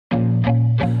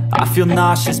I feel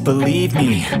nauseous, believe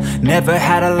me. Never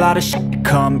had a lot of shit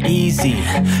come easy.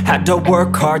 Had to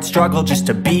work hard, struggle just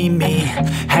to be me.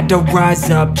 Had to rise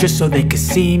up just so they could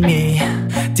see me.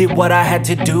 Did what I had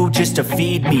to do just to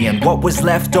feed me, and what was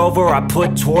left over I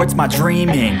put towards my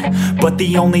dreaming. But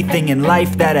the only thing in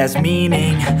life that has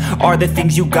meaning are the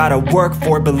things you gotta work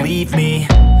for, believe me.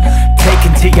 Take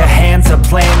into your hands a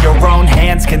plan, your own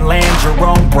hands can land your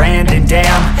own brand. And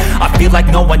damn, I feel like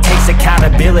no one takes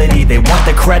accountability. They want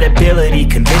the credibility,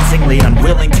 convincingly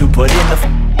unwilling to put in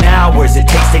the hours it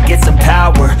takes to get some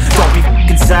power. Don't be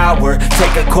f***ing sour,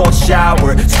 take a cold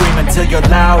shower. Scream until you're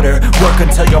louder, work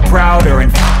until you're prouder.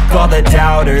 And f*** all the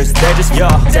doubters, they're just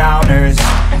your downers.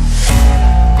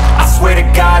 I swear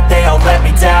to God they all let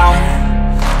me down.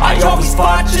 I always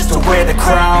fought just to wear the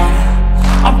crown.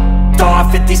 I'm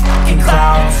off at these fucking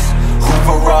clowns who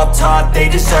were all taught they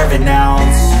deserve an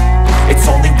ounce. It's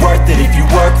only worth it if you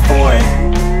work for it.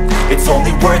 It's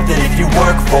only worth it if you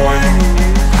work for it.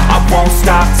 I won't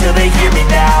stop till they hear me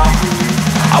now.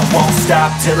 I won't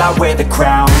stop till I wear the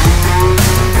crown.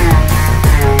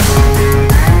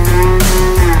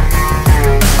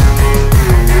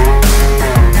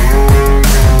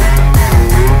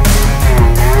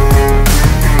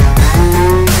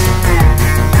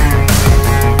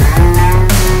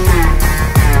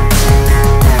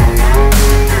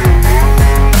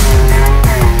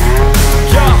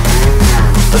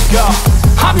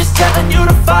 I'm just telling you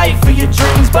to fight for your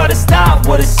dreams, but it's not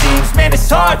what it seems. Man, it's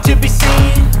hard to be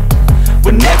seen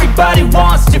when everybody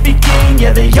wants to be king.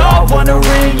 Yeah, they all wanna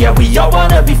ring, yeah, we all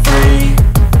wanna be free.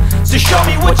 So show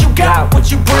me what you got,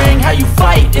 what you bring, how you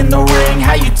fight in the ring,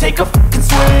 how you take a fucking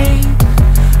swing.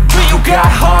 Do you got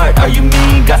heart, are you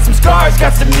mean? Got some scars,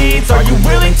 got some needs, are you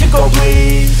willing to go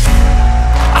bleed?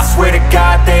 I swear to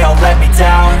God they all let me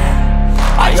down.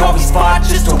 I always fought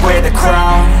just to wear the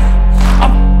crown.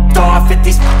 I'm off at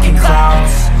these fucking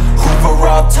clowns who were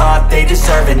all taught they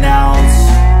deserve an ounce.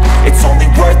 It's only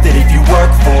worth it if you work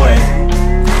for it.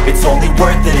 It's only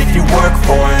worth it if you work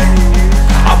for it.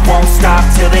 I won't stop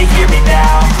till they hear me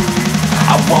now.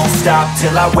 I won't stop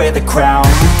till I wear the crown.